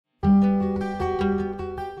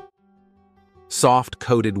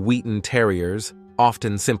Soft-coated Wheaten Terriers,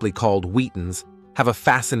 often simply called Wheatens, have a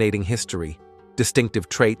fascinating history, distinctive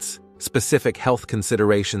traits, specific health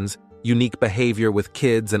considerations, unique behavior with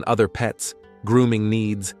kids and other pets, grooming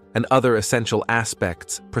needs, and other essential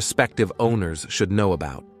aspects prospective owners should know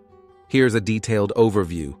about. Here's a detailed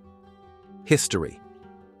overview. History.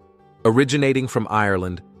 Originating from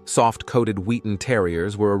Ireland, soft-coated Wheaten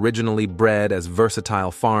Terriers were originally bred as versatile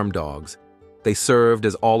farm dogs. They served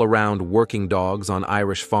as all-around working dogs on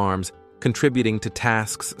Irish farms, contributing to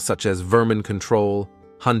tasks such as vermin control,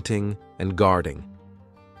 hunting, and guarding.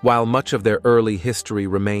 While much of their early history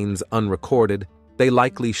remains unrecorded, they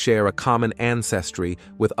likely share a common ancestry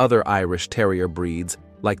with other Irish Terrier breeds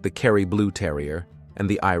like the Kerry Blue Terrier and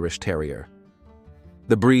the Irish Terrier.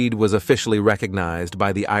 The breed was officially recognized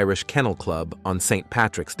by the Irish Kennel Club on St.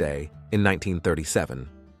 Patrick's Day in 1937.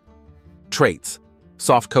 Traits.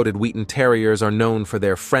 Soft-coated Wheaten Terriers are known for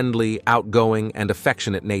their friendly, outgoing, and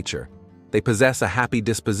affectionate nature. They possess a happy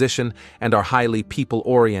disposition and are highly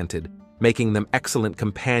people-oriented, making them excellent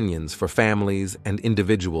companions for families and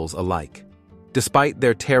individuals alike. Despite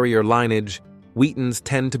their terrier lineage, Wheatens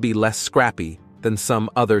tend to be less scrappy than some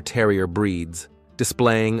other terrier breeds,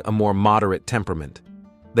 displaying a more moderate temperament.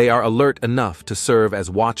 They are alert enough to serve as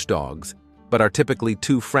watchdogs, but are typically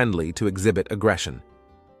too friendly to exhibit aggression.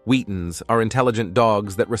 Wheatens are intelligent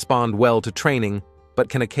dogs that respond well to training, but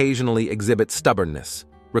can occasionally exhibit stubbornness,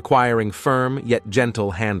 requiring firm yet gentle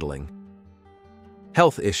handling.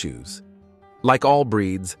 Health issues. Like all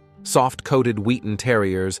breeds, soft-coated Wheaten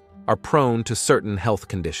Terriers are prone to certain health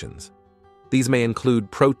conditions. These may include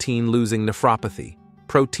protein-losing nephropathy,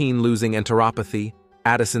 protein-losing enteropathy,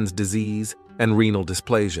 Addison's disease, and renal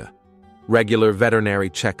dysplasia. Regular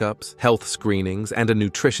veterinary checkups, health screenings, and a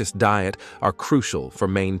nutritious diet are crucial for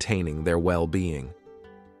maintaining their well-being.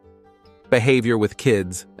 Behavior with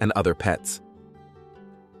kids and other pets.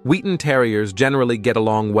 Wheaten Terriers generally get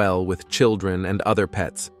along well with children and other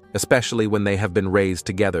pets, especially when they have been raised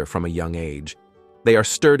together from a young age. They are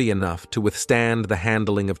sturdy enough to withstand the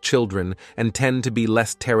handling of children and tend to be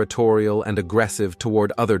less territorial and aggressive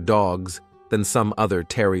toward other dogs than some other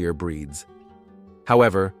terrier breeds.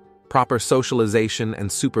 However, proper socialization and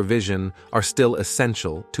supervision are still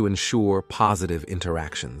essential to ensure positive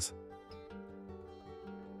interactions.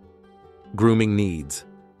 Grooming needs.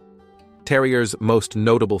 Terrier's most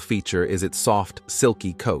notable feature is its soft,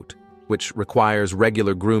 silky coat, which requires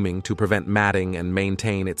regular grooming to prevent matting and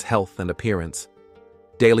maintain its health and appearance.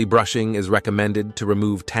 Daily brushing is recommended to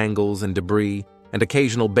remove tangles and debris, and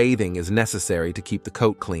occasional bathing is necessary to keep the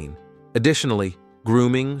coat clean. Additionally,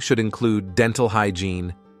 grooming should include dental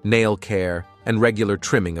hygiene, nail care, and regular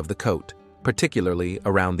trimming of the coat, particularly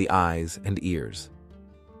around the eyes and ears.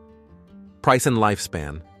 Price and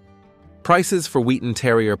lifespan. Prices for Wheaten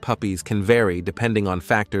Terrier puppies can vary depending on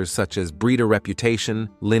factors such as breeder reputation,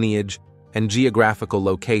 lineage, and geographical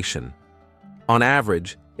location. On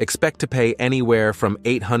average, expect to pay anywhere from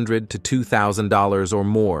 $800 to $2,000 or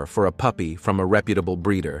more for a puppy from a reputable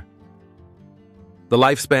breeder. The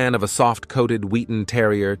lifespan of a soft-coated Wheaten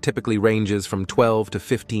Terrier typically ranges from 12 to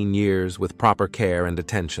 15 years with proper care and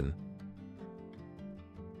attention.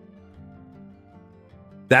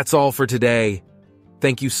 That's all for today.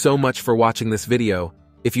 Thank you so much for watching this video.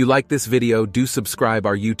 If you like this video, do subscribe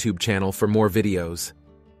our YouTube channel for more videos.